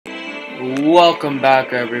Welcome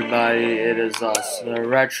back, everybody. It is us, the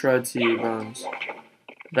Retro T-Bones,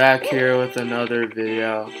 back here with another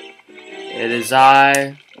video. It is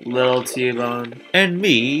I, Little T-Bone. And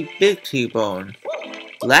me, Big T-Bone.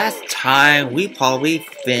 Last time we probably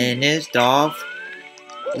finished off,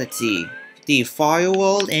 let's see, the Fire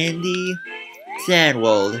World and the Sand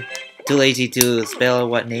World. Too lazy to spell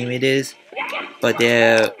what name it is, but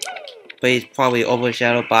it's probably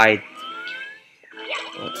overshadowed by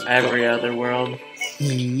Every other world.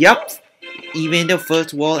 Yup, even the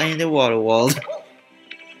first world and the water world.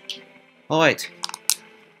 Alright,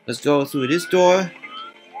 let's go through this door.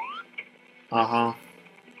 Uh-huh.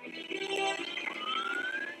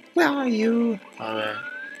 Where are you? Oh, there.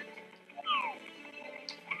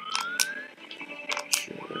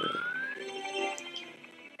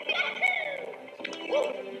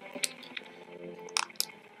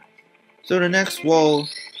 So the next wall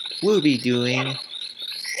we'll be doing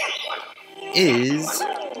is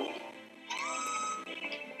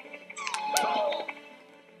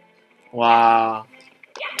Wow.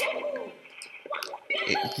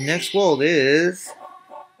 the next wall is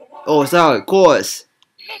sorry, of course,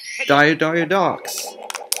 Dire Docks.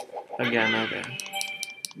 Again, okay.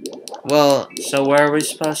 Well, So where are we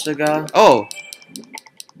supposed to go?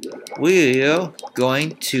 we're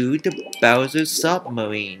going to the Bowser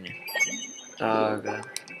submarine. Okay.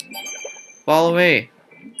 Follow me.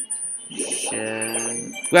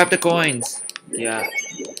 Shit. Grab the coins. Yeah.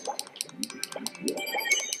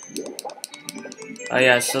 Oh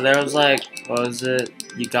yeah, so there was like, what was it?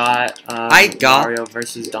 You got, I got Mario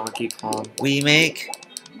versus Donkey Kong. remake.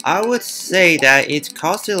 I would say that it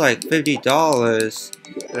costed like $50.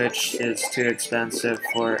 Which is too expensive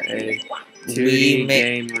for a 2D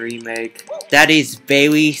game remake. That is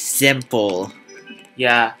very simple.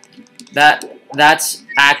 Yeah, that's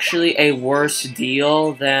actually a worse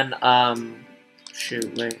deal than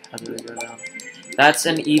shoot, wait, how do we go down? That's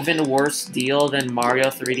an even worse deal than Mario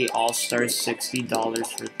 3D All-Stars $60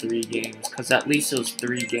 for 3 games, because at least it was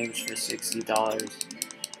 3 games for $60.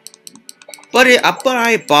 But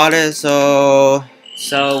I bought it, so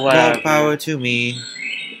Whatever. more power to me.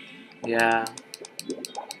 Yeah.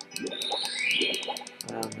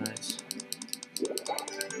 Oh, nice.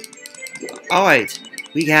 Alright,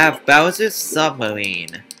 we have Bowser's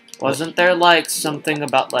submarine. Wasn't there like something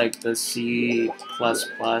about like the C++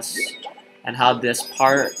 and how this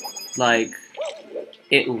part, like,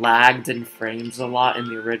 it lagged in frames a lot in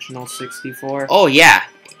the original 64? Oh yeah,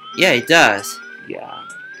 yeah it does. Yeah.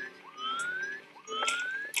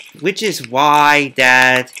 Which is why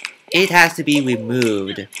that it has to be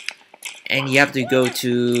removed. And you have to go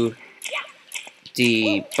to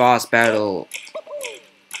the boss battle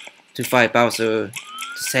to fight Bowser the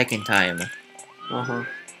second time. Uh-huh.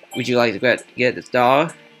 Would you like to get the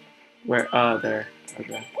star? Where? Oh, there.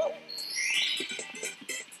 Okay.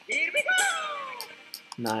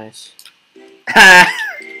 Nice.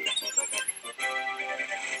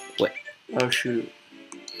 What? Oh, shoot.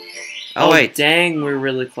 Oh, wait. Dang, we're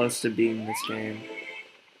really close to beating this game.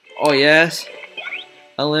 Oh, yes.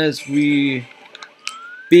 Unless we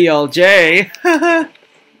BLJ.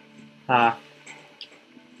 Ha.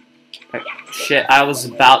 Shit, I was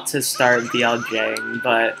about to start BLJing,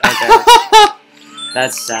 but okay.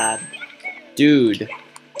 That's sad. Dude.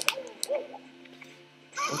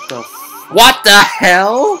 What the What the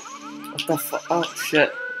hell? What the fu- Oh,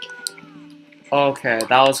 shit. Okay,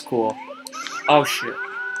 that was cool. Oh, shit.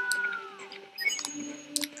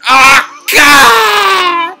 Ah,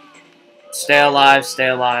 God! Stay alive, stay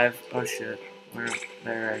alive. Oh, shit.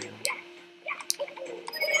 There I go.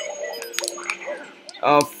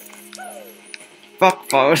 Oh, fuck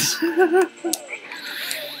balls.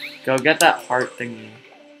 Go get that heart thingy.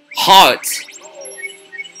 Heart!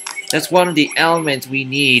 That's one of the elements we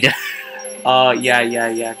need.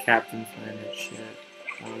 Yeah, Captain Planet shit.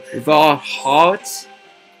 Oh, shit. Without hearts,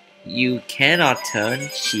 you cannot turn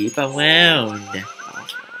sheep around.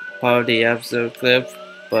 Part of the episode clip,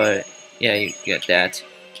 but yeah, you get that.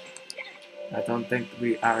 I don't think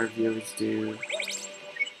our viewers do.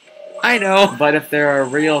 I know. But if they're a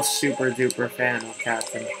real super duper fan of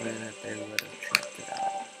Captain Planet, they would have checked it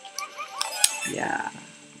out. Yeah.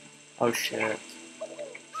 Oh shit.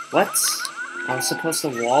 What? I was supposed to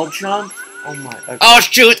wall jump? Oh my. Okay. Oh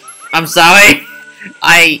shoot! I'm sorry.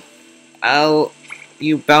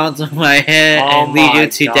 You bounced on my head Oh and lead my you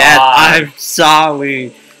to God. death. I'm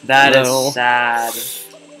sorry. That little. is sad.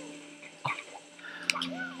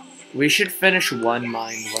 We should finish one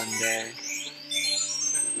mine one day.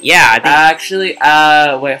 Yeah, I think. Actually,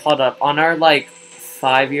 wait, hold up. On our, like,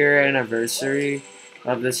 5-year anniversary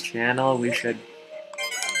of this channel, we should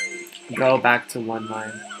go back to one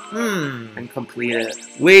line Hmm. and complete it.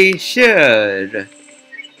 We should.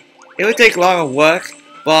 It would take a lot of work,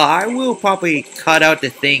 but I will probably cut out the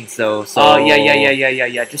things though. So. Oh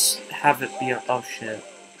yeah. Just have it be a shit.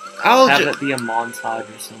 Have it be a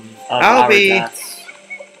montage or something of I'll our be deaths.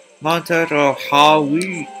 montage of how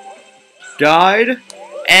we died,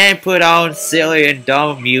 and put on silly and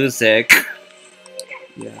dumb music.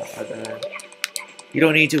 Yeah, okay. You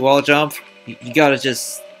don't need to wall jump. You gotta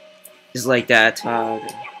just like that. Okay.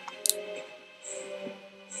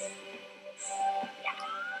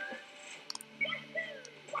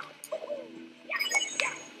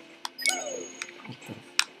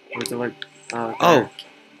 Where's the like? Oh,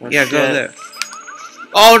 yeah, shit. go there.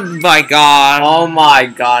 Oh my god. Oh my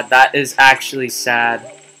god, that is actually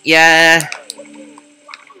sad. Yeah.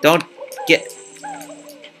 Don't get.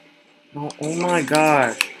 Oh my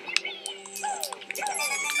gosh.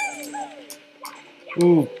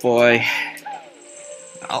 Ooh boy.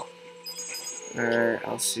 Alright,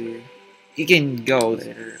 I'll see You can go.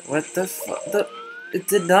 later. What the fuck? It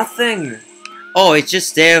did nothing. Oh, it's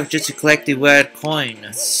just there just to collect the red coin.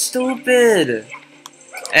 Stupid.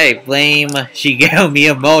 Hey, blame Shigeru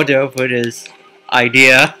Miyamoto for this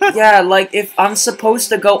idea. Yeah, like if I'm supposed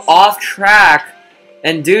to go off track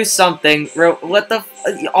and do something, what the?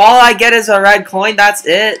 All I get is a red coin. That's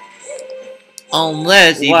it.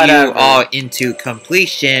 Unless if Whatever. you are into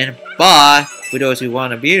completion, but for those who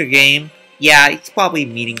want to beat the game, yeah, it's probably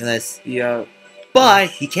meaningless. Yeah.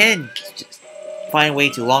 But you can just find a way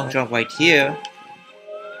to long jump right here.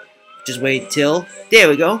 Just wait till. There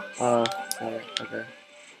we go. Alright, okay.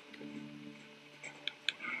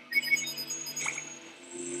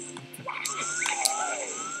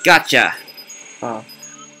 Gotcha. Oh.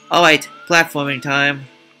 Alright, platforming time.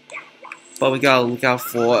 But we gotta look out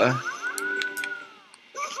for.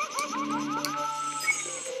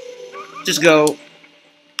 Just go.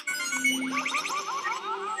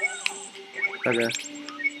 Okay.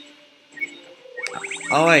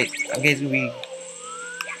 Alright, I'm going to be.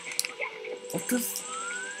 What the?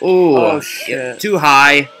 Ooh. Oh shit. Too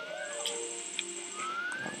high.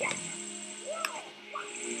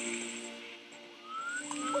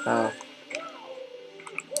 Oh.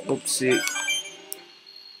 Oopsie.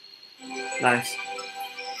 Nice.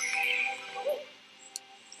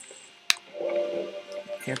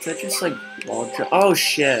 Can't I just like wall jump? Oh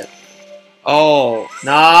shit. Oh.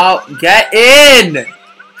 No, get in!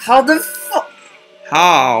 How the fuck?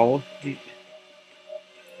 How?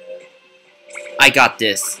 I got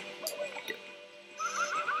this.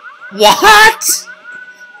 What?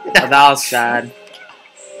 Oh, that was sad.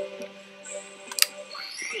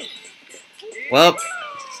 Well,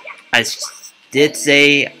 I did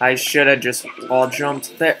say I should have just wall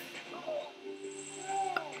jumped there.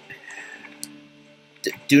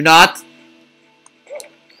 do not.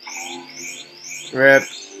 Rip.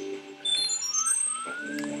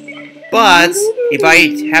 But if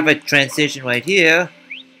I have a transition right here,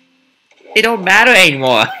 it don't matter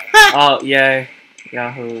anymore. Oh, yay.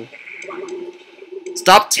 Yahoo.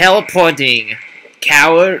 Stop teleporting,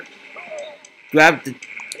 coward. Grab the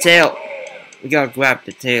tail. We gotta grab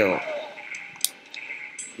the tail.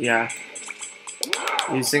 Yeah.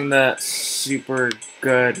 Using the super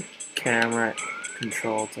good camera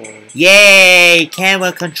control tool. Yay!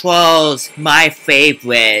 Camera controls, my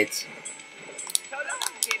favorite.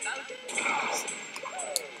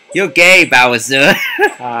 You're gay, Bowser.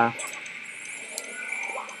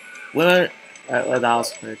 Well, That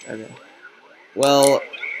was quick. Okay. well,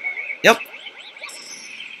 yep.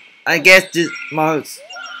 I guess this most.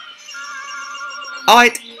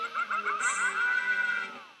 Alright.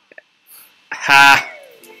 Ha.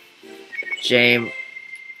 Shame.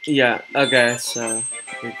 Yeah, okay, so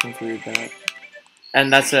we conclude that.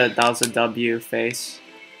 And that was a W face.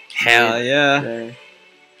 Hell yeah. There.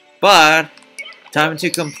 But, time to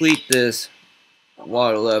complete this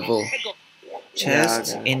water level.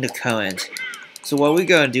 Chest Yeah, okay. in the current. So what we're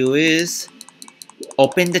gonna do is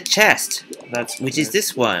open the chest, which is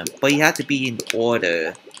this one, but you have to be in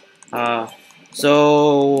order.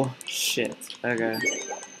 So Shit. Okay.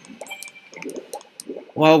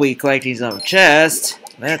 while we collecting some chests,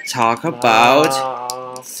 let's talk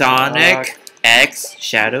about Sonic fuck. X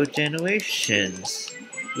Shadow Generations.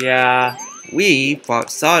 Yeah. We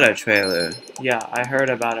saw the trailer. Yeah, I heard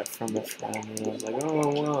about it from a friend, and I was like, oh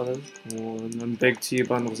wow, that's cool. And then Big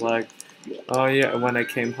T-Bun was like, oh yeah, when I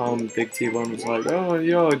came home, Big T-Bun was like, oh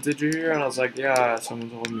yo, did you hear? And I was like, yeah, someone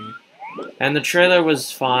told me. And the trailer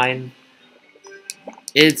was fine.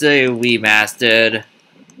 It's a remastered.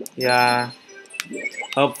 Yeah.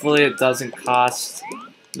 Hopefully it doesn't cost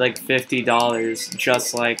like $50,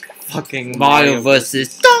 just like fucking Mario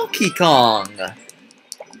vs. Donkey Kong.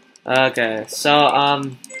 Okay, so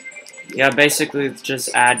yeah, basically it's just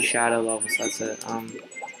add shadow levels. That's it.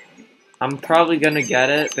 I'm probably gonna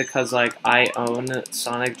get it because like I own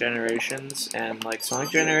Sonic Generations, and like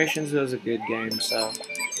Sonic Generations was a good game, so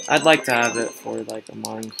I'd like to have it for like a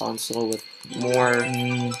modern console with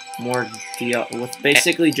with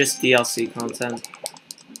basically just DLC content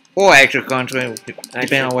or extra content,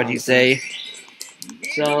 depending on what you say.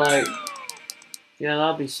 So like, yeah,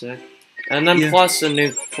 that'll be sick. And then plus a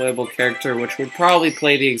new playable character, which would probably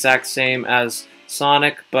play the exact same as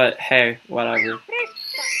Sonic, but hey, whatever.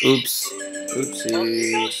 Oops.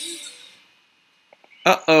 Oopsies.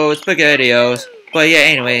 Uh-oh, SpaghettiOs. But yeah,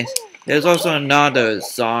 anyways, there's also another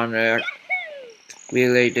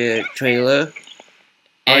Sonic-related trailer.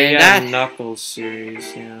 Oh And yeah, that, Knuckles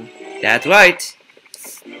series, yeah. That's right.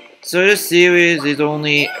 So this series is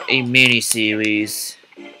only a mini-series.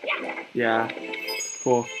 Yeah,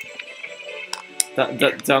 cool.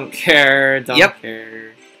 Don't care, don't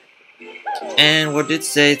care. And what it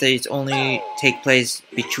says that it's only take place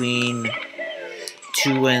between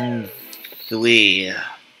 2 and 3.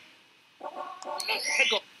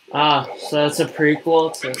 Ah, so it's a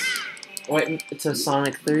prequel to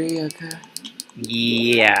Sonic 3, okay.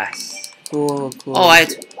 Yes. Cool.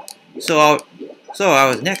 Alright, so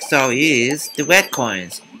our next story is the red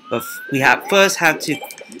coins. But we first have to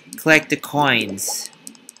collect the coins.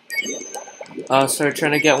 So we're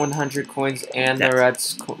trying to get 100 coins and the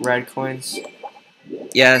red coins?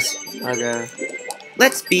 Yes. Okay.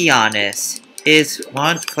 Let's be honest. Is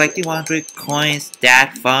collecting 100 coins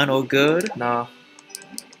that fun or good? No.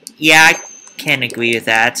 Yeah, I can agree with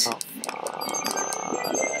that. Oh.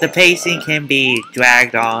 The pacing can be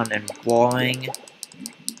dragged on and boring.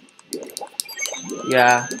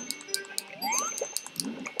 Yeah.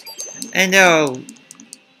 And no.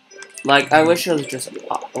 Like, I wish it was just...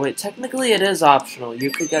 wait, technically it is optional. You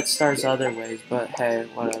could get stars other ways, but hey,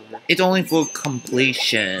 whatever. It's only for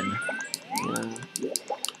completion. Yeah.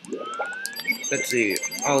 Let's see.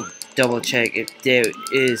 I'll double check if there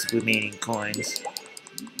is remaining coins.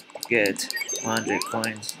 Good. 100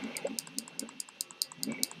 coins.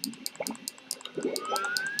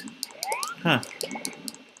 Huh.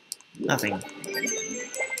 Nothing.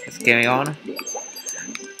 Let's carry on.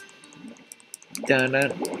 Dun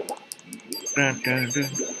dun. Dun dun dun.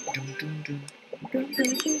 Dun dun dun. Dun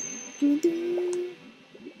dun dun. Dun dun.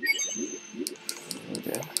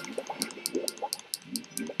 Okay.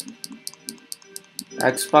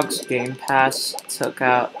 Xbox Game Pass took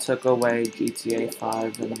away GTA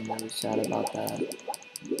 5, and I'm really sad about that.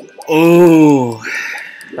 Oh.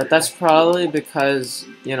 But that's probably because,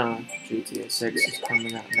 you know, GTA 6 is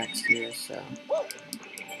coming out next year, so...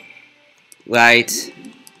 Right.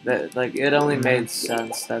 Like, it only made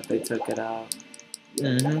sense that they took it out.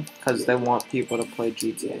 Because they want people to play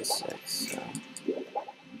GTA 6, so...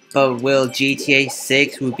 But will GTA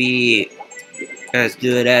 6 will be as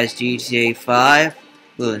good as GTA 5?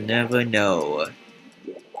 We'll never know.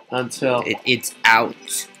 Until... It's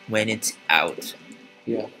out. When it's out.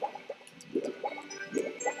 Yeah.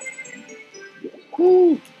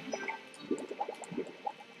 Woo!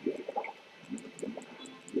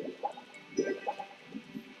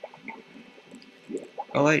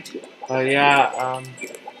 Alright. Yeah,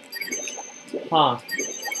 huh.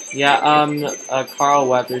 Yeah, Carl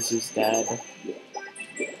Weathers is dead.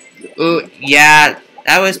 Oh, yeah,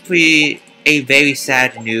 that was a very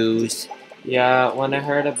sad news. Yeah, when I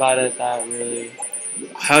heard about it, that really...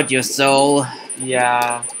 hurt your soul.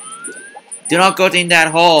 Yeah. Do not go in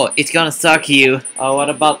that hole, it's gonna suck you. Oh, what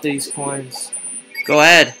about these coins? Go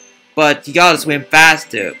ahead, but you gotta swim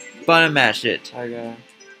faster. Button mash it. Okay.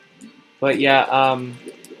 But yeah,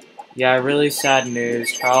 yeah, really sad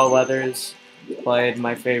news. Carl Weathers played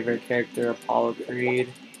my favorite character, Apollo Creed,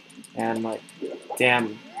 and like,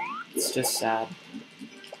 damn, it's just sad.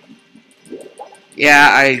 Yeah,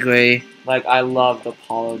 I agree. Like, I loved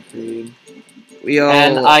Apollo Creed.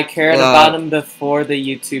 And I cared about him before the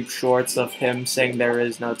YouTube shorts of him saying There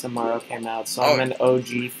Is No Tomorrow came out, so I'm an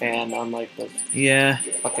OG fan, unlike the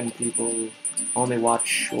fucking people who only watch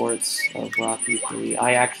shorts of Rocky 3.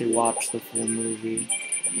 I actually watched the full movie.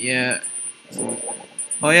 Yeah.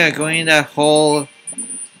 Oh yeah, going in that hole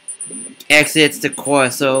exits the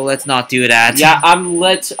course, so let's not do that. Yeah,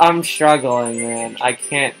 I'm struggling, man. I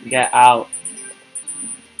can't get out.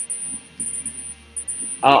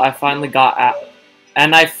 Oh, I finally got out.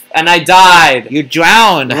 And I died! You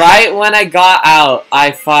drowned! Right when I got out,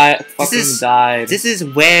 I fucking died. This is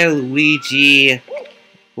where Luigi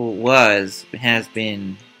has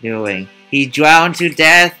been doing? He drowned to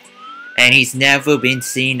death, and he's never been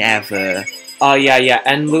seen ever. Oh yeah.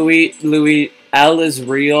 And Louis L is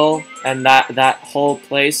real, and that whole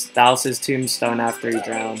place, that was his tombstone after he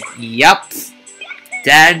drowned. Yup.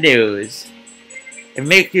 That news. It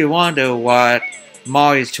makes you wonder what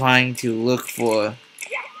Mario is trying to look for.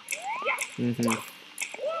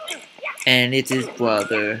 And it's his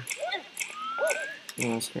brother.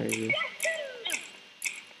 Oh, that's crazy.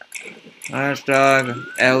 Hashtag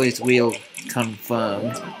Ellie's wheel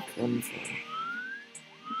confirmed.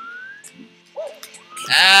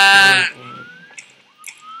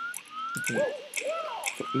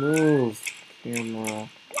 Move, camera.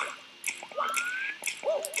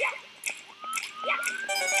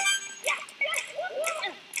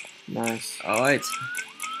 Nice. Alright.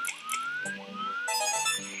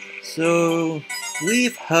 So,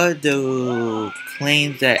 we've heard the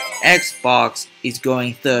claims that Xbox is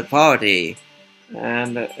going third party.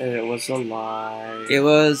 And it was a lie. It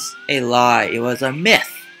was a lie. It was a myth.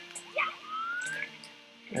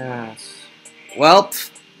 Yes. Welp.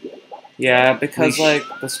 Yeah, because like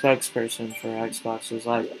the spokesperson for Xbox was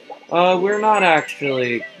like, we're not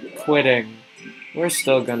actually quitting. We're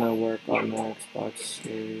still gonna work on the Xbox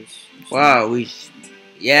Series. Wow, we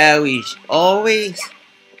always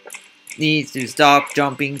need to stop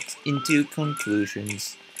jumping into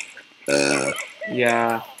conclusions.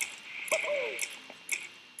 Yeah.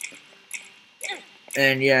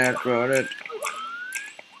 And yeah, got it.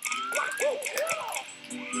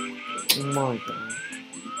 Oh my god.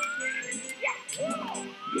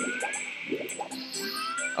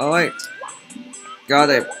 Alright. Got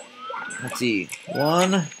it. Let's see.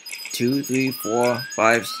 1, 2, 3, 4,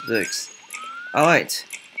 5, 6. Alright.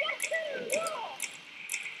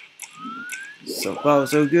 So far,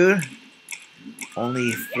 so good.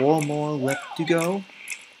 Only 4 more left to go.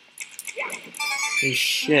 Hey,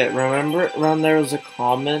 shit, remember when there was a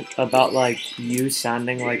comment about, like, you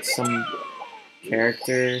sounding like some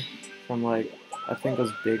character from, like, I think it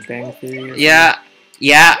was Big Bang Theory? Or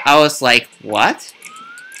Yeah, I was like, what?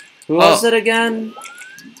 Who was it again?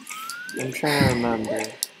 I'm trying to remember.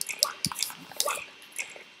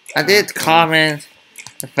 I did comment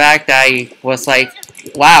the fact that I was like,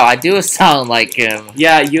 wow, I do sound like him.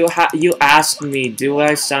 Yeah, you asked me, do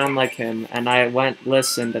I sound like him? And I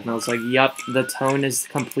listened, and I was like, yup, the tone is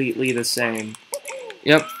completely the same.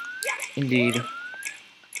 Yep, indeed.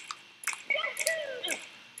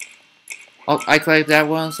 Oh, I clicked that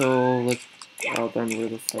one, so let's... Oh, then where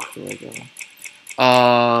the fuck do I go?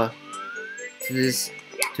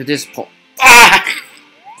 To this pole. Ah!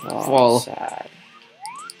 Oh, Fall. sad.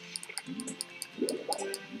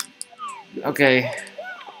 Okay.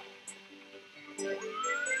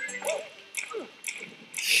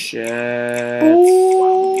 Shit.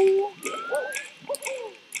 Ooh.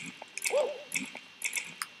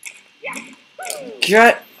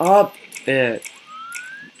 Get up it.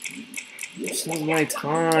 This is my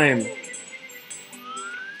time.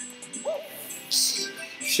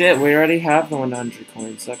 Shit, we already have the 100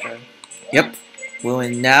 coins, okay. Yep. We're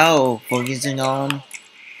now focusing on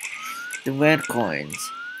the red coins.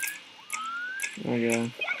 Okay.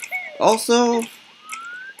 Also,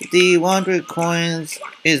 the 100 coins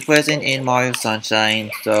is present in Mario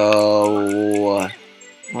Sunshine, so...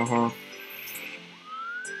 Uh-huh.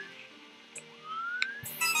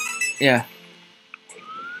 Yeah.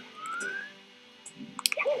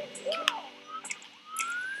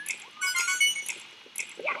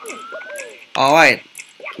 Alright.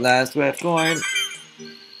 Last red coin.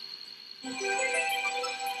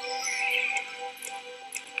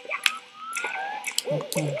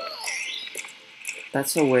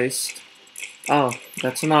 That's a waste. Oh,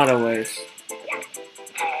 that's not a waste.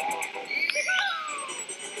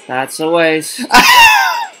 That's a waste.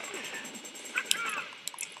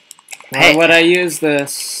 Why would I use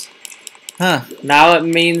this? Huh. Now it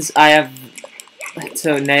means I have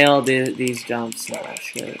to nail these jumps and that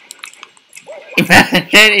shit. Imagine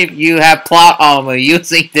if you have plot armor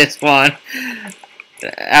using this one.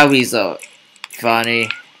 That would be so funny.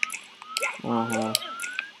 Uh-huh.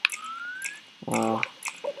 Oh,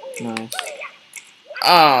 nice.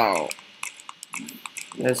 Oh.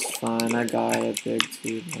 It's fine, I got it big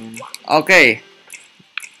too, man. Okay.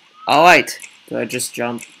 Alright. Do I just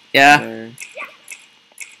jump Yeah. there?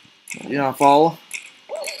 You not fall?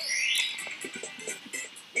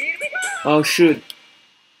 Oh shoot.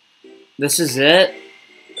 This is it?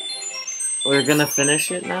 We're gonna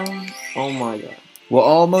finish it now? Oh my god. We're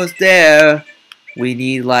almost there. We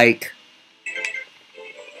need like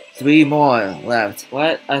 3 more left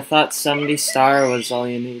What? I thought 70 star was all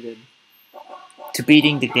you needed. to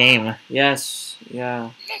beating the game. Yes,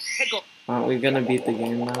 Yeah. Aren't we gonna beat the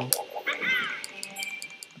game now?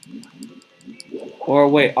 Or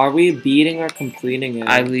wait, are we beating or completing it?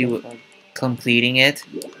 I believe completing it.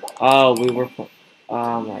 Oh, we were.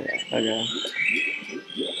 Oh my god. Okay.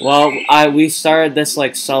 Well, we started this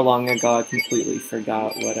like so long ago. I completely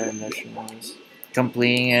forgot what our mission was.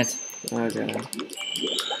 Completing it. Okay.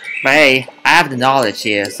 But hey, I have the knowledge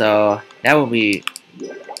here, so that will be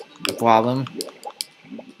a problem.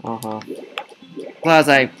 Uh-huh. Plus,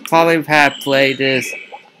 I probably have played this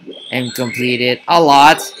and completed a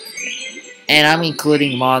lot. And I'm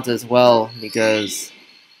including mods as well, because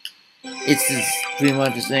it's just pretty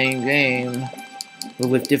much the same game, but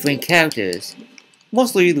with different characters.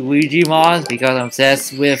 Mostly Luigi mods, because I'm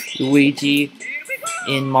obsessed with Luigi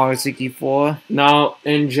in Mario 64. No,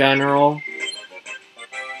 in general.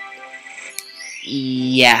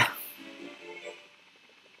 Yeah.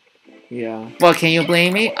 Yeah. But can you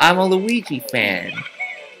blame me? I'm a Luigi fan.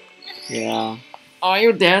 Yeah. Are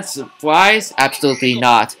you that surprised? Absolutely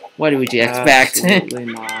not. What would you expect? Absolutely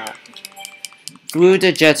not. Through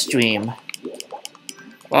the jet stream.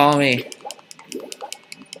 Follow me.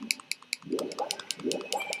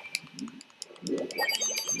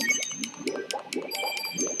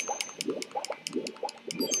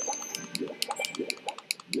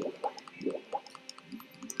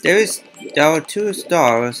 There are 2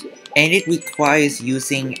 stars, and it requires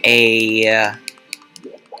using a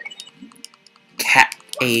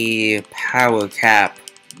power cap.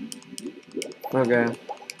 Okay.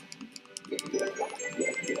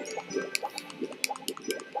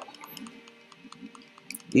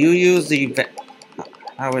 You use the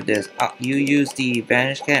how about this? You use the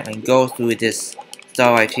vanish cap and go through this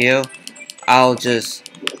star right here. I'll just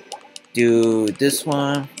do this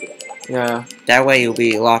one. Yeah. That way it'll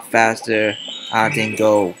be a lot faster than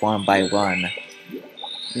go one by one.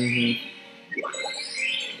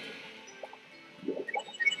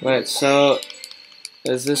 Wait, so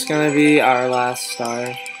is this gonna be our last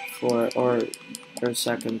star or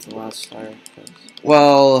second to last star?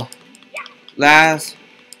 Well, last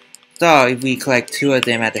star if we collect 2 of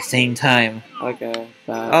them at the same time. Okay.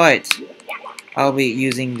 Alright. I'll be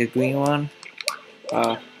using the green one.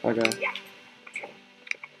 Okay.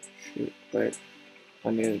 Shoot, wait. I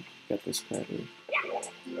need to get this correctly.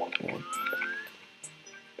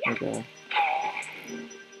 Okay.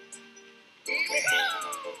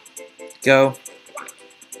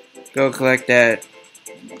 Go collect that.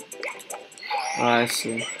 Oh, I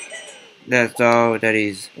see. That's all that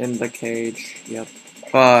is. In the cage. Yep.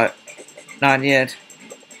 But not yet.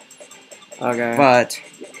 Okay. But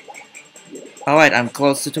alright, I'm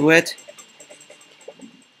closer to it.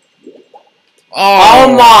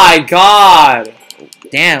 Oh my god!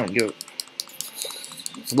 Damn, you're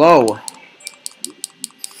slow.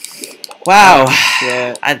 Wow.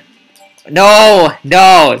 Yeah. No!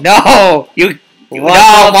 You.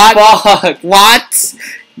 What the fuck? What?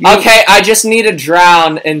 Okay, I just need to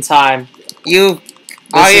drown in time. This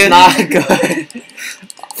is not good.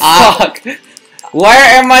 Fuck.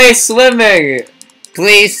 Where am I swimming?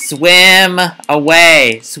 Please swim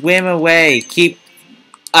away. Swim away. Keep.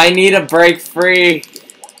 I need to break free.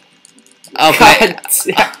 Okay.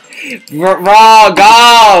 Bro,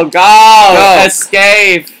 go!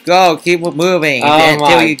 Escape! Go, keep moving Oh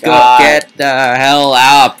until you God. get the hell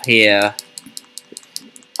up here.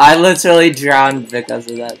 I literally drowned because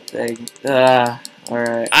of that thing.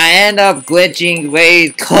 Alright. I end up glitching way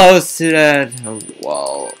close to the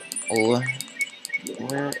wall.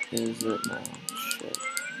 Where is it now? Shit.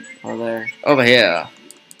 Oh, there. Over here.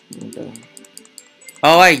 Okay.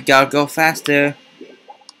 Oh, I gotta go faster.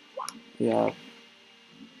 Yeah.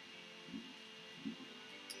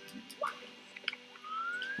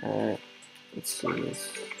 Alright. Let's do this.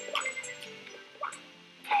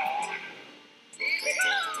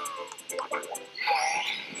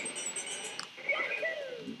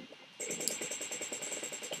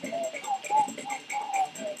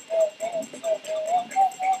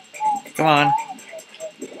 Come on.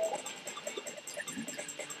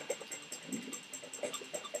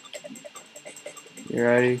 You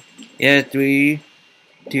ready? Yeah, 3,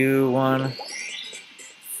 2, 1.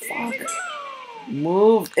 Fuck.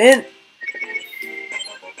 Move in.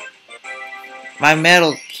 My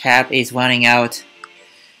metal cap is running out.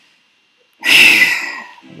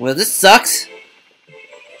 Well, this sucks.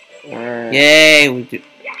 Alright. Yay, we do.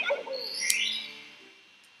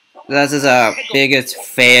 This is our biggest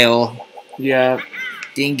fail. Yeah.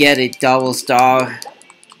 Didn't get a double star.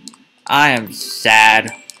 I am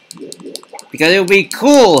sad. Because it would be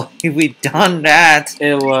cool if we done that.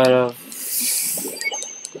 It would've.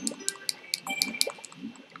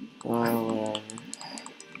 Oh, whatever.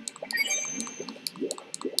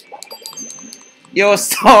 You're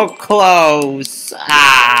so close.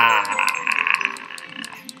 Ah.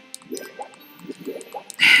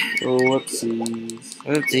 Whoopsies.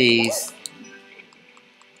 Oopsies.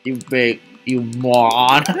 You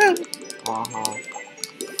moron. Uh-huh.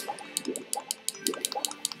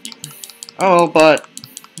 Oh, but,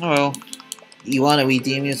 oh well. You want to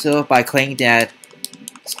redeem yourself by claiming that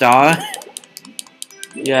star?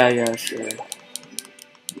 Yeah, sure.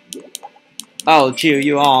 I'll cheer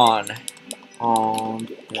you on.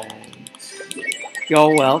 Thanks.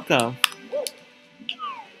 You're welcome.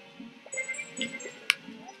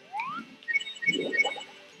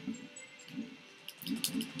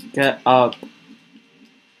 Get up.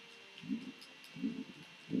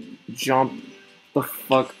 Jump the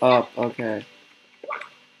fuck up. Okay.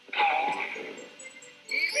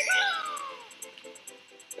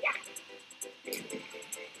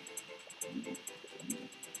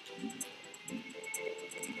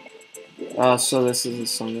 So this is a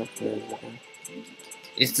song that plays again.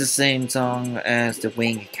 It's the same song as the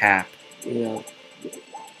Wing Cap. Yeah.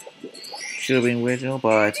 Should have been original,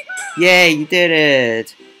 but yay, you did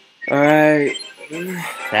it! Alright.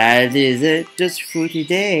 That is it just for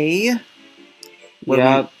today.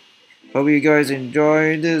 Yeah. Hope you guys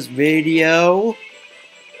enjoyed this video.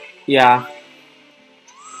 Yeah.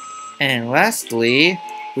 And lastly,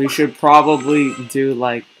 We should probably do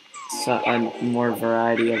like a more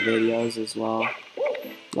variety of videos as well.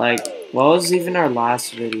 Like, what was even our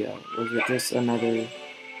last video? Was it just another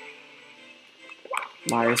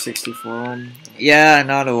Mario 64 one? yeah,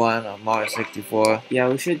 another one on Mario 64. Yeah,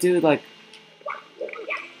 we should do like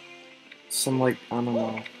some like, I don't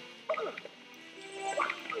know,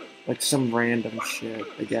 like some random shit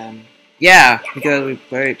again. Yeah, because we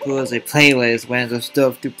very put as a playlist when there's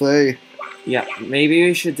stuff to play. Yeah, maybe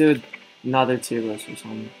we should do another tier list or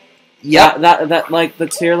something. Yep. That like the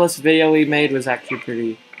tier list video we made was actually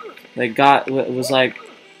pretty. Like got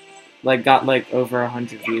over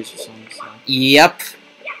 100 views or something. So. Yep.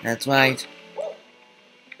 That's right.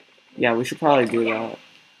 Yeah, we should probably do that.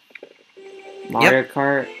 Mario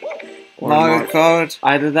Kart. Or Mario Kart.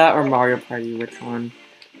 Either that or Mario Party. Which one?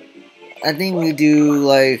 I think we do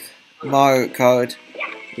like Mario Kart.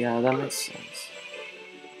 Yeah, that makes sense.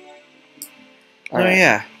 Oh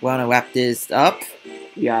yeah, wanna wrap this up?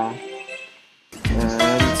 Yeah.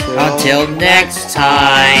 Until next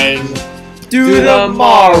time, do the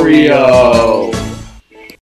Mario!